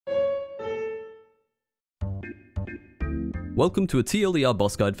welcome to a TLDR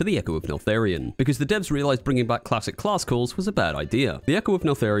boss guide for the Echo of Neltharion, because the devs realized bringing back classic class calls was a bad idea. The Echo of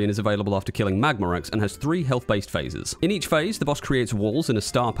Neltharion is available after killing Magmorax and has 3 health-based phases. In each phase, the boss creates walls in a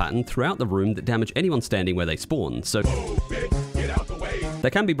star pattern throughout the room that damage anyone standing where they spawn, so they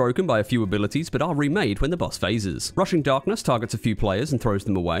can be broken by a few abilities, but are remade when the boss phases. Rushing Darkness targets a few players and throws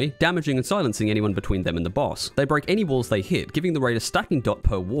them away, damaging and silencing anyone between them and the boss. They break any walls they hit, giving the raid a stacking dot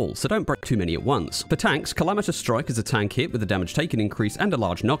per wall, so don't break too many at once. For tanks, Calamitous Strike is a tank hit with a damage taken increase and a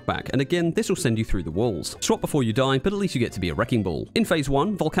large knockback, and again, this will send you through the walls. Swap before you die, but at least you get to be a wrecking ball. In phase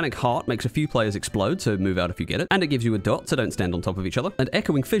 1, Volcanic Heart makes a few players explode, so move out if you get it, and it gives you a dot, so don't stand on top of each other. And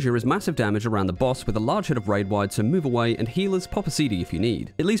Echoing Fissure is massive damage around the boss with a large hit of raid wide, so move away, and healers pop a CD if you need.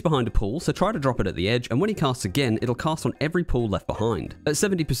 It leaves behind a pool, so try to drop it at the edge, and when he casts again, it'll cast on every pool left behind. At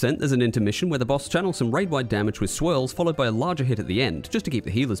 70%, there's an intermission where the boss channels some raid-wide damage with swirls, followed by a larger hit at the end, just to keep the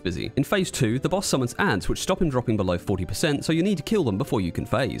healers busy. In phase 2, the boss summons ads, which stop him dropping below 40%, so you need to kill them before you can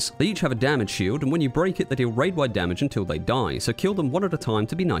phase. They each have a damage shield, and when you break it, they deal raid-wide damage until they die, so kill them one at a time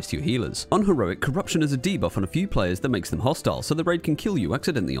to be nice to your healers. On Heroic, Corruption is a debuff on a few players that makes them hostile, so the raid can kill you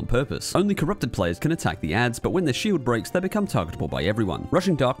accidentally on purpose. Only corrupted players can attack the ads, but when their shield breaks, they become targetable by everyone.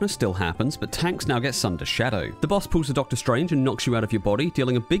 Rushing Darkness still happens, but tanks now get Sunder Shadow. The boss pulls a Doctor Strange and knocks you out of your body,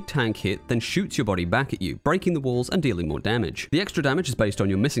 dealing a big tank hit, then shoots your body back at you, breaking the walls and dealing more damage. The extra damage is based on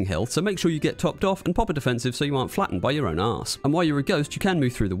your missing health, so make sure you get topped off and pop a defensive so you aren't flattened by your own arse. And while you're a ghost, you can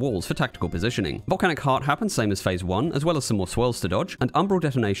move through the walls for tactical positioning. Volcanic Heart happens same as phase 1, as well as some more swirls to dodge, and Umbral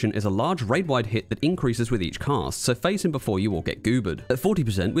Detonation is a large raid-wide hit that increases with each cast, so phase him before you all get goobered. At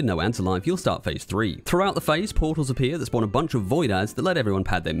 40% with no anti-life, you'll start phase 3. Throughout the phase, portals appear that spawn a bunch of void ads that let everyone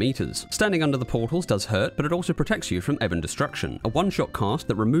pad their meters. Standing under the portals does hurt, but it also protects you from Evan Destruction, a one-shot cast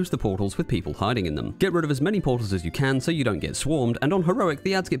that removes the portals with people hiding in them. Get rid of as many portals as you can so you don't get swarmed, and on Heroic,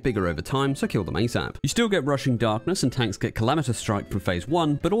 the ads get bigger over time, so kill them ASAP. You still get Rushing Darkness and tanks get Calamitous Strike from phase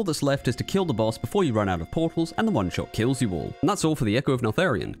 1, but all that's left is to kill the boss before you run out of portals, and the one-shot kills you all. And that's all for the Echo of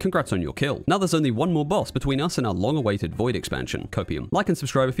Neltharion. Congrats on your kill. Now there's only one more boss between us and our long-awaited Void expansion, Copium. Like and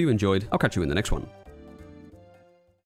subscribe if you enjoyed. I'll catch you in the next one.